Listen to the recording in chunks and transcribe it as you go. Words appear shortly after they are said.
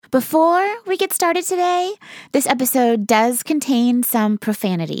Before we get started today, this episode does contain some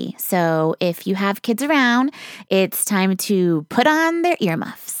profanity. So if you have kids around, it's time to put on their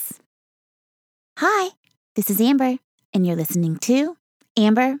earmuffs. Hi, this is Amber, and you're listening to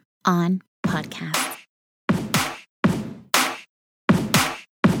Amber on Podcast.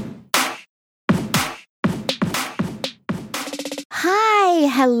 Hi,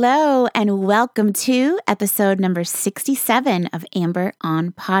 hello, and welcome to episode number 67 of Amber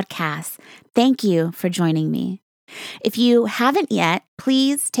on Podcast. Thank you for joining me. If you haven't yet,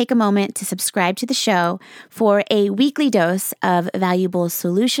 please take a moment to subscribe to the show for a weekly dose of valuable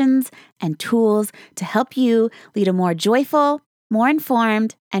solutions and tools to help you lead a more joyful, more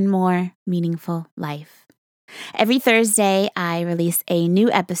informed, and more meaningful life. Every Thursday, I release a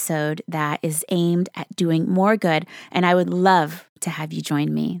new episode that is aimed at doing more good, and I would love to have you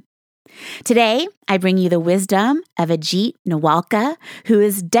join me. Today, I bring you the wisdom of Ajit Nawalka, who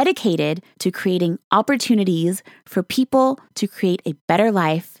is dedicated to creating opportunities for people to create a better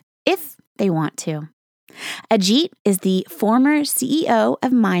life if they want to. Ajit is the former CEO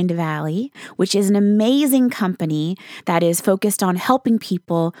of Mindvalley, which is an amazing company that is focused on helping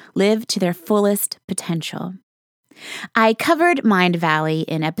people live to their fullest potential. I covered Mindvalley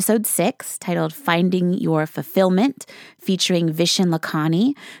in episode 6, titled Finding Your Fulfillment, featuring Vishen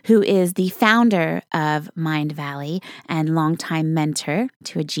Lakhani, who is the founder of Mindvalley and longtime mentor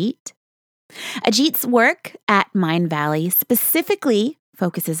to Ajit. Ajit's work at Mindvalley specifically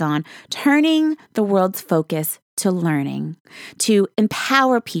focuses on turning the world's focus to learning, to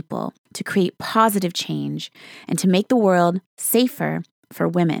empower people to create positive change, and to make the world safer for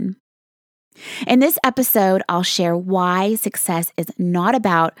women. In this episode, I'll share why success is not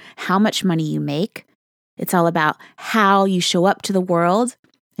about how much money you make. It's all about how you show up to the world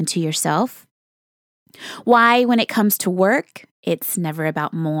and to yourself. Why, when it comes to work, it's never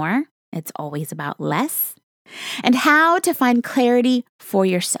about more. It's always about less. And how to find clarity for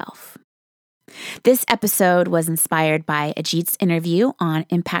yourself. This episode was inspired by Ajit's interview on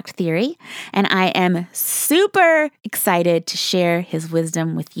impact theory, and I am super excited to share his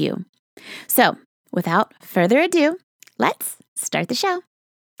wisdom with you. So, without further ado, let's start the show.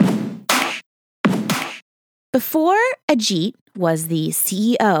 Before Ajit was the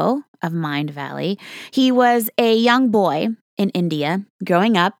CEO of Mindvalley, he was a young boy in India,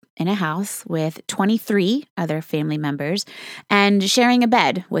 growing up in a house with 23 other family members and sharing a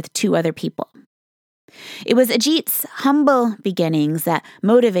bed with 2 other people. It was Ajit's humble beginnings that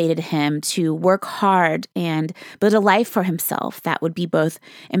motivated him to work hard and build a life for himself that would be both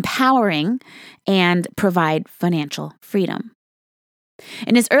empowering and provide financial freedom.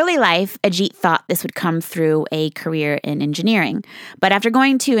 In his early life, Ajit thought this would come through a career in engineering, but after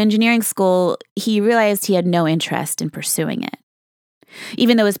going to engineering school, he realized he had no interest in pursuing it.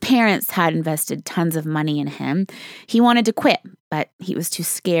 Even though his parents had invested tons of money in him, he wanted to quit, but he was too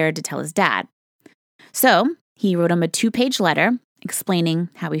scared to tell his dad. So he wrote him a 2-page letter explaining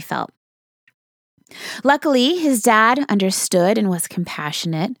how he felt. Luckily, his dad understood and was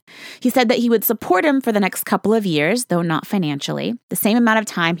compassionate. He said that he would support him for the next couple of years, though not financially, the same amount of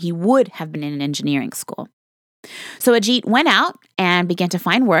time he would have been in an engineering school. So Ajit went out and began to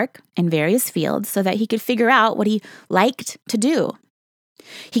find work in various fields so that he could figure out what he liked to do.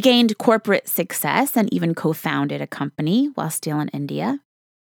 He gained corporate success and even co-founded a company while still in India.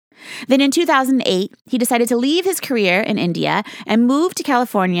 Then in 2008, he decided to leave his career in India and move to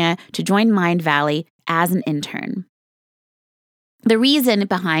California to join Mindvalley as an intern. The reason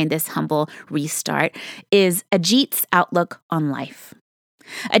behind this humble restart is Ajit's outlook on life.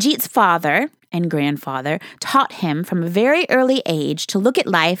 Ajit's father and grandfather taught him from a very early age to look at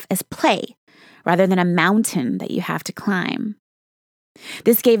life as play rather than a mountain that you have to climb.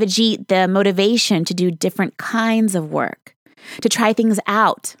 This gave Ajit the motivation to do different kinds of work, to try things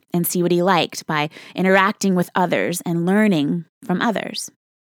out and see what he liked by interacting with others and learning from others.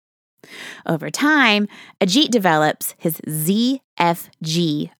 Over time, Ajit develops his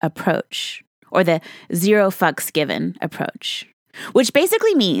ZFG approach, or the zero fucks given approach, which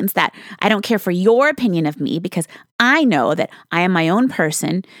basically means that I don't care for your opinion of me because I know that I am my own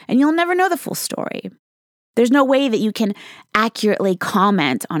person and you'll never know the full story. There's no way that you can accurately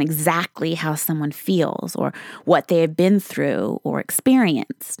comment on exactly how someone feels or what they have been through or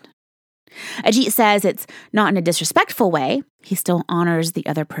experienced. Ajit says it's not in a disrespectful way. He still honors the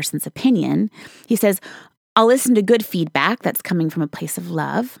other person's opinion. He says, I'll listen to good feedback that's coming from a place of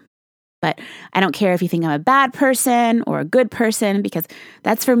love, but I don't care if you think I'm a bad person or a good person because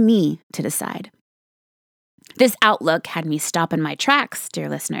that's for me to decide. This outlook had me stop in my tracks, dear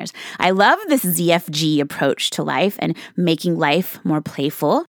listeners. I love this ZFG approach to life and making life more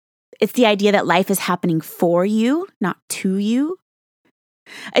playful. It's the idea that life is happening for you, not to you.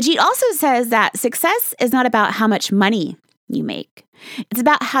 Ajit also says that success is not about how much money you make. It's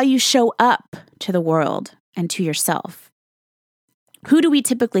about how you show up to the world and to yourself. Who do we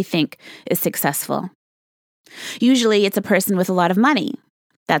typically think is successful? Usually it's a person with a lot of money.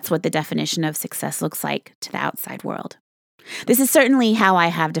 That's what the definition of success looks like to the outside world. This is certainly how I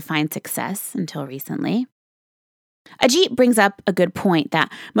have defined success until recently. Ajit brings up a good point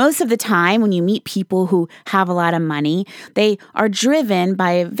that most of the time when you meet people who have a lot of money, they are driven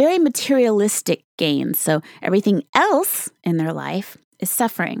by very materialistic gains. So everything else in their life is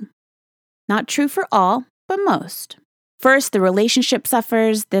suffering. Not true for all, but most. First, the relationship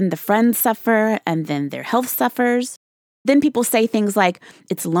suffers, then the friends suffer, and then their health suffers. Then people say things like,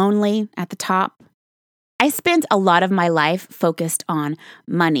 it's lonely at the top. I spent a lot of my life focused on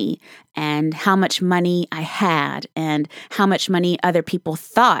money and how much money I had and how much money other people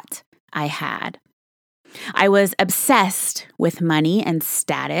thought I had. I was obsessed with money and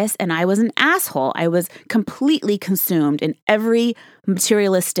status, and I was an asshole. I was completely consumed in every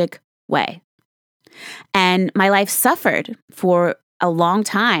materialistic way. And my life suffered for a long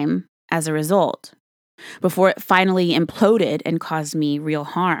time as a result, before it finally imploded and caused me real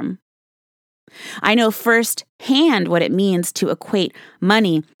harm. I know firsthand what it means to equate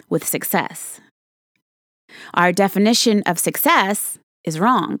money with success. Our definition of success is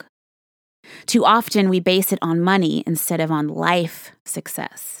wrong. Too often we base it on money instead of on life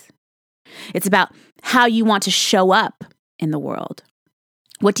success. It's about how you want to show up in the world.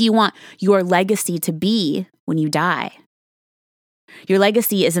 What do you want your legacy to be when you die? Your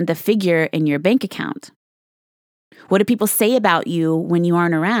legacy isn't the figure in your bank account. What do people say about you when you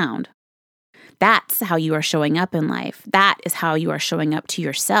aren't around? That's how you are showing up in life. That is how you are showing up to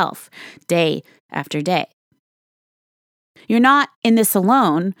yourself day after day. You're not in this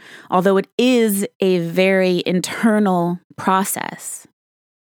alone, although it is a very internal process.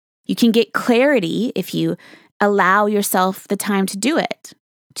 You can get clarity if you allow yourself the time to do it,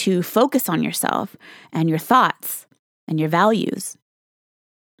 to focus on yourself and your thoughts and your values.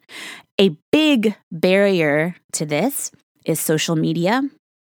 A big barrier to this is social media.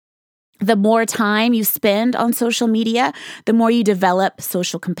 The more time you spend on social media, the more you develop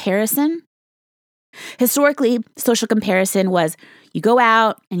social comparison. Historically, social comparison was you go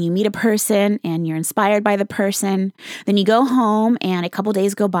out and you meet a person and you're inspired by the person. Then you go home and a couple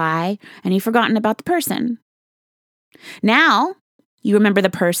days go by and you've forgotten about the person. Now, you remember the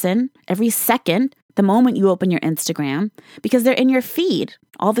person every second, the moment you open your Instagram, because they're in your feed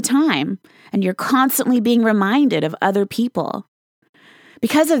all the time, and you're constantly being reminded of other people.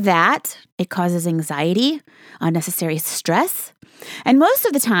 Because of that, it causes anxiety, unnecessary stress, and most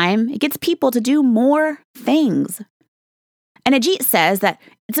of the time, it gets people to do more things. And Ajit says that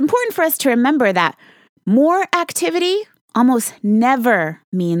it's important for us to remember that more activity almost never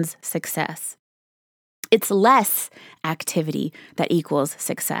means success. It's less activity that equals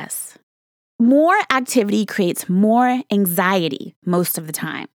success. More activity creates more anxiety most of the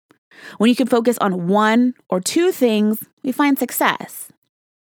time. When you can focus on one or two things, we find success.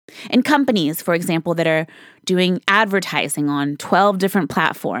 In companies, for example, that are doing advertising on 12 different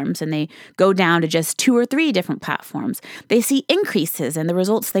platforms and they go down to just 2 or 3 different platforms, they see increases in the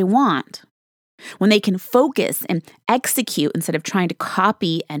results they want. When they can focus and execute instead of trying to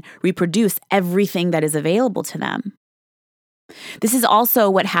copy and reproduce everything that is available to them. This is also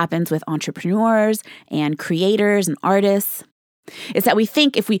what happens with entrepreneurs and creators and artists. It's that we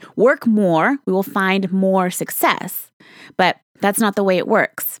think if we work more, we will find more success. But that's not the way it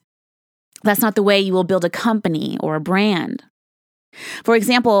works. That's not the way you will build a company or a brand. For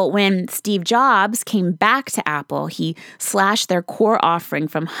example, when Steve Jobs came back to Apple, he slashed their core offering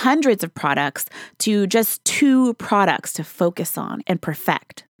from hundreds of products to just 2 products to focus on and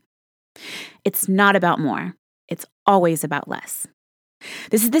perfect. It's not about more. It's always about less.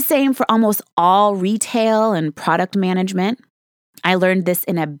 This is the same for almost all retail and product management. I learned this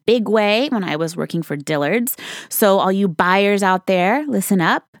in a big way when I was working for Dillard's. So all you buyers out there, listen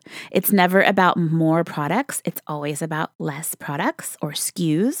up. It's never about more products. It's always about less products or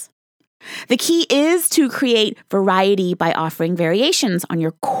SKUs. The key is to create variety by offering variations on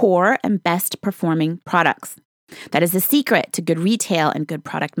your core and best performing products. That is the secret to good retail and good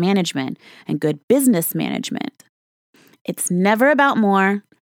product management and good business management. It's never about more.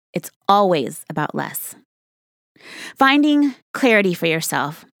 It's always about less. Finding clarity for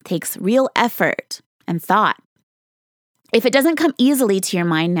yourself takes real effort and thought. If it doesn't come easily to your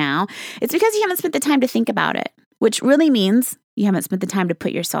mind now, it's because you haven't spent the time to think about it, which really means you haven't spent the time to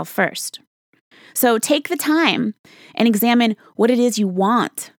put yourself first. So take the time and examine what it is you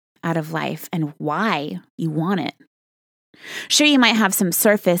want out of life and why you want it. Sure, you might have some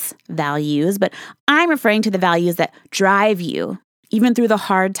surface values, but I'm referring to the values that drive you, even through the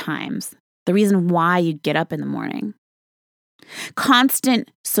hard times, the reason why you get up in the morning. Constant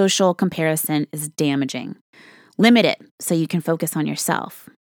social comparison is damaging. Limit it so you can focus on yourself.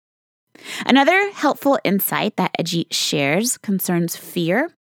 Another helpful insight that Ajit shares concerns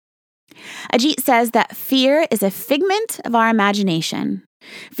fear. Ajit says that fear is a figment of our imagination.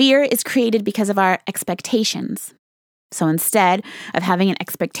 Fear is created because of our expectations. So instead of having an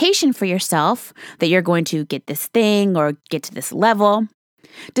expectation for yourself that you're going to get this thing or get to this level,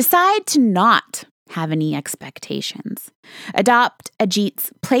 decide to not have any expectations. Adopt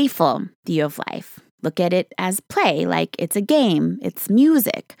Ajit's playful view of life. Look at it as play, like it's a game, it's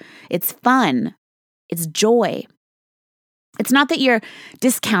music, it's fun, it's joy. It's not that you're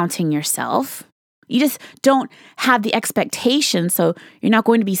discounting yourself. You just don't have the expectation, so you're not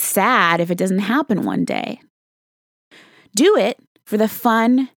going to be sad if it doesn't happen one day. Do it for the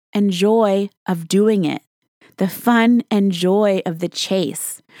fun and joy of doing it, the fun and joy of the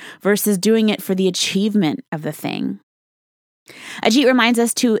chase, versus doing it for the achievement of the thing. Ajit reminds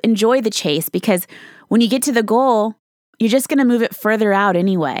us to enjoy the chase because when you get to the goal, you're just going to move it further out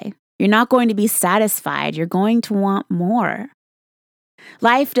anyway. You're not going to be satisfied. You're going to want more.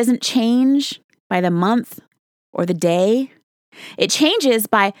 Life doesn't change by the month or the day. It changes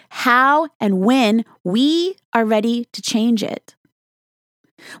by how and when we are ready to change it.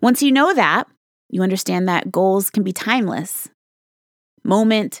 Once you know that, you understand that goals can be timeless.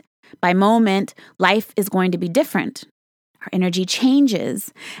 Moment by moment, life is going to be different. Our energy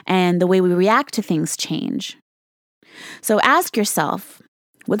changes, and the way we react to things change. So ask yourself,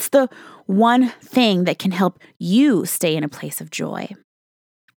 what's the one thing that can help you stay in a place of joy?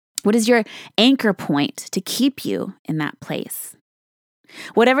 What is your anchor point to keep you in that place?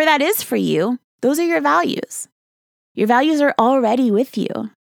 Whatever that is for you, those are your values. Your values are already with you.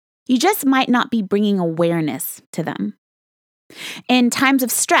 You just might not be bringing awareness to them. In times of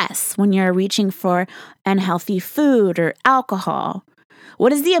stress, when you're reaching for unhealthy food or alcohol,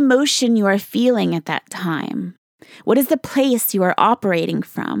 what is the emotion you are feeling at that time? What is the place you are operating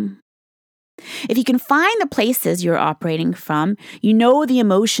from? If you can find the places you're operating from, you know the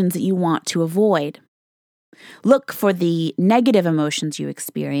emotions that you want to avoid. Look for the negative emotions you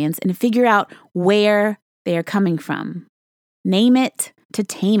experience and figure out where they are coming from. Name it to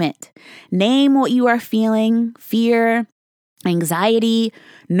tame it. Name what you are feeling, fear, anxiety,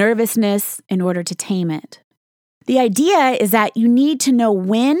 nervousness, in order to tame it. The idea is that you need to know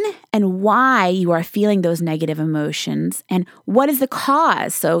when and why you are feeling those negative emotions and what is the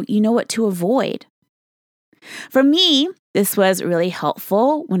cause so you know what to avoid. For me, this was really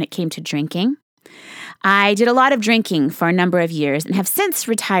helpful when it came to drinking. I did a lot of drinking for a number of years and have since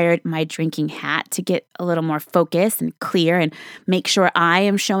retired my drinking hat to get a little more focused and clear and make sure I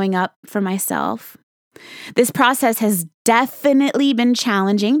am showing up for myself. This process has definitely been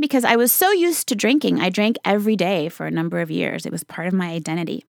challenging because I was so used to drinking. I drank every day for a number of years. It was part of my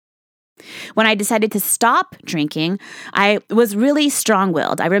identity. When I decided to stop drinking, I was really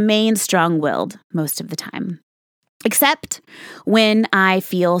strong-willed. I remained strong-willed most of the time. Except when I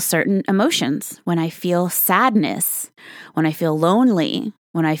feel certain emotions, when I feel sadness, when I feel lonely,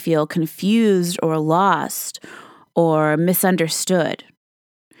 when I feel confused or lost or misunderstood.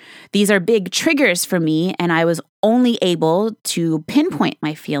 These are big triggers for me, and I was only able to pinpoint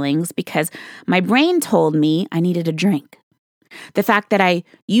my feelings because my brain told me I needed a drink. The fact that I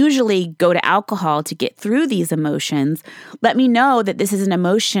usually go to alcohol to get through these emotions let me know that this is an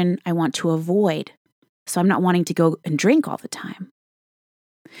emotion I want to avoid. So I'm not wanting to go and drink all the time.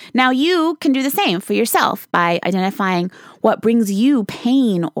 Now you can do the same for yourself by identifying what brings you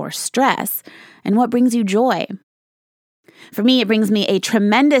pain or stress and what brings you joy. For me, it brings me a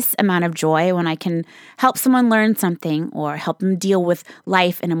tremendous amount of joy when I can help someone learn something or help them deal with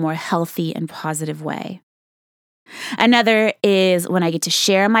life in a more healthy and positive way. Another is when I get to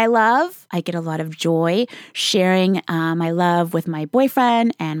share my love. I get a lot of joy sharing my love with my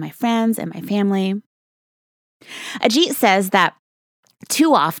boyfriend and my friends and my family. Ajit says that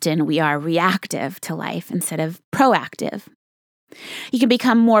too often we are reactive to life instead of proactive. You can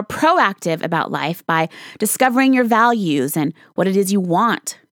become more proactive about life by discovering your values and what it is you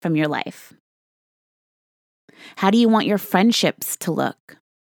want from your life. How do you want your friendships to look?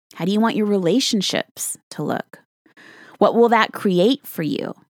 How do you want your relationships to look? What will that create for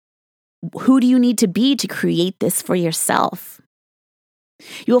you? Who do you need to be to create this for yourself?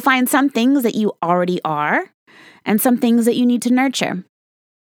 You will find some things that you already are and some things that you need to nurture.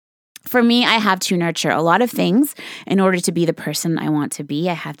 For me, I have to nurture a lot of things in order to be the person I want to be.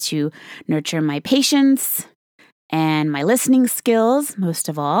 I have to nurture my patience and my listening skills, most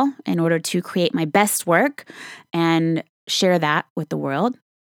of all, in order to create my best work and share that with the world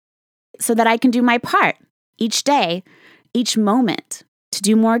so that I can do my part each day, each moment to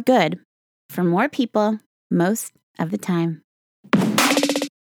do more good for more people most of the time.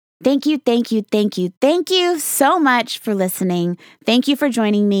 Thank you so much for listening. Thank you for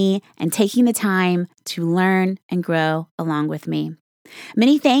joining me and taking the time to learn and grow along with me.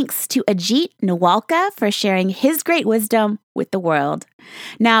 Many thanks to Ajit Nawalka for sharing his great wisdom with the world.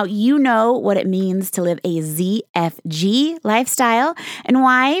 Now you know what it means to live a ZFG lifestyle and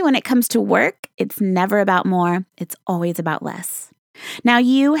why, when it comes to work, it's never about more, it's always about less. Now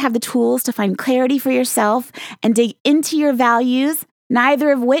you have the tools to find clarity for yourself and dig into your values,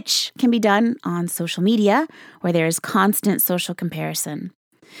 neither of which can be done on social media, where there is constant social comparison.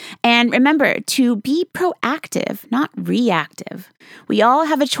 And remember to be proactive, not reactive. We all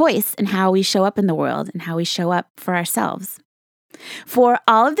have a choice in how we show up in the world and how we show up for ourselves. For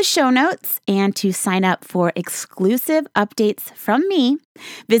all of the show notes and to sign up for exclusive updates from me,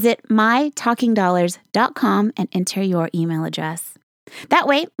 visit mytalkingdollars.com and enter your email address. That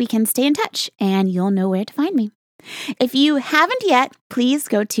way we can stay in touch and you'll know where to find me. If you haven't yet, please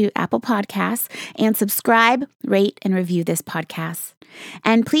go to Apple Podcasts and subscribe, rate, and review this podcast.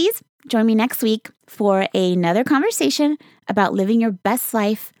 And please join me next week for another conversation about living your best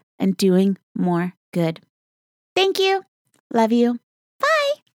life and doing more good. Thank you. Love you.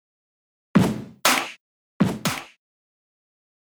 Bye.